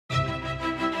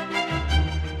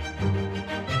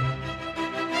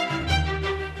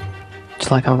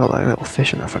like I've got like a little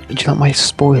fish in the front. Do you like my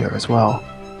spoiler as well?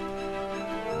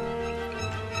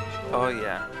 Oh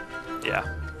yeah, yeah.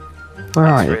 Where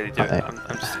are you? Really I'm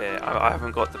just here. I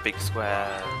haven't got the big square.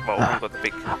 Well, I haven't got the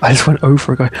big. I just went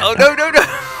over a guy. Oh no no no!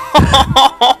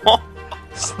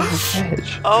 It's like a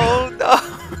edge. Oh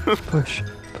no! Push.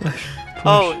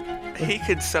 Oh, he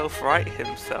can self-right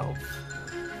himself.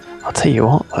 I'll tell you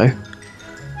what though.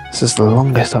 This is the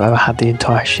longest I've ever had the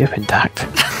entire ship intact.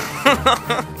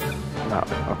 No,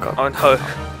 oh god. Oh no!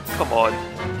 Come on.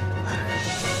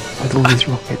 With all these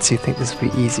rockets, you think this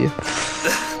would be easier?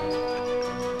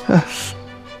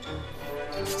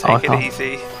 Just take it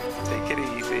easy. Take it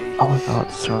easy. Oh my god,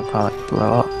 this one can't like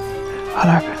blow up. Oh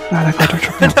no, don't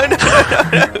try.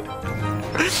 No.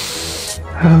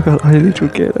 Oh god, I need to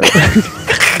get out.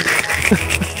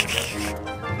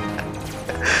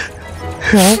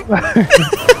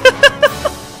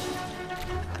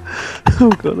 Oh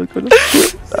god, I'm gonna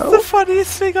flip This is the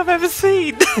funniest thing I've ever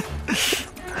seen.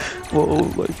 We're all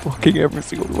like blocking every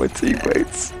single one of my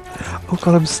teammates. Oh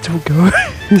god, I'm still going.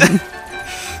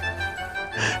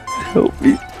 Help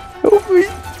me. Help me.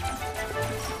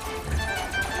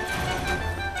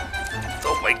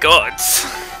 Oh my god.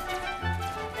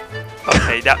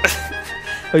 Okay, now.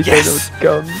 I Yes! those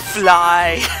guns.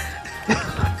 Fly!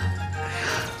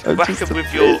 I'm Whack just him a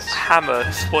with your bitch. hammer,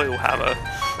 spoil hammer.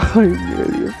 I'm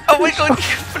really a Oh my bitch. god, you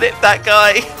flipped that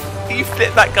guy! You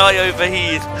flipped that guy over,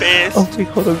 he is pissed. Oh my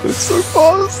god, I'm going so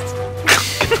fast.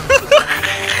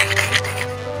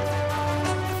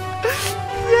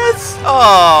 Yes!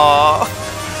 Aww!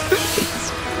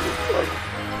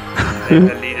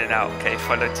 They're leading out, okay,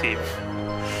 follow team.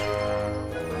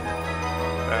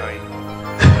 Where are you?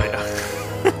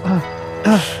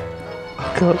 Oh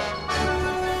god.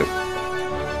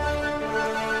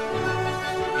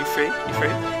 You free? You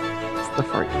free? It's the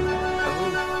free. Oh.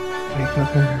 Go.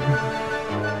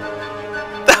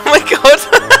 Oh my god!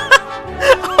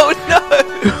 Oh no!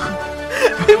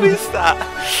 Who is that?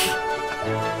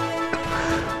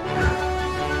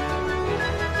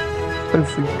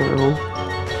 That's incredible.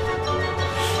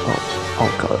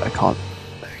 Oh god, I can't.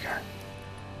 There we go.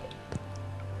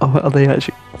 Oh, are they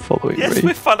actually following Yes, me?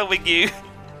 we're following you.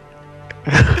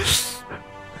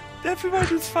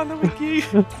 Everybody's following you.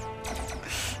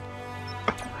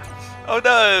 Oh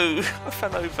no! I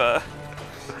fell over.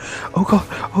 Oh god,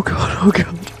 oh god, oh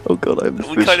god, oh god, I'm the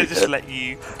fish. We kind of just again. let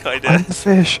you kind I'm of. the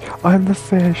fish, I'm the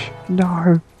fish.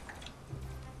 No.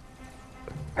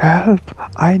 Help,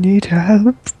 I need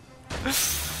help.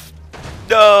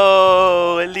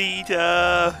 No, a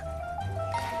leader.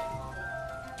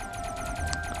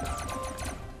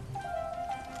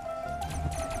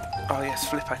 Oh yes,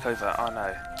 flip back over. Oh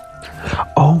no.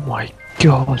 Oh my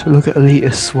god, look at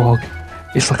Alita's swag.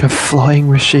 It's like a flying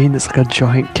machine that's like a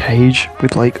giant cage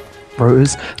with like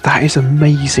rotors. That is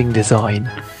amazing design.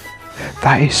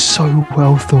 That is so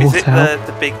well thought Is it out.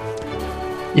 the big?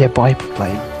 Yeah,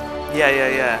 biplane.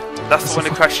 Yeah. That's the one a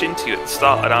who crashed into you at the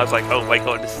start, and I was like, oh my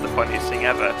god, this is the funniest thing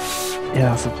ever.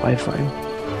 Yeah, that's a biplane.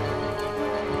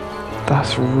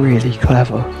 That's really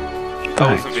clever.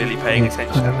 I wasn't really paying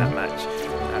attention in that match.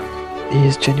 He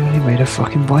has genuinely made a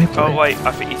fucking biplane. Oh wait,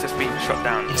 I think he's just been shot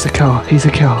down. He's a car, he's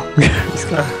a car. He's a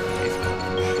car.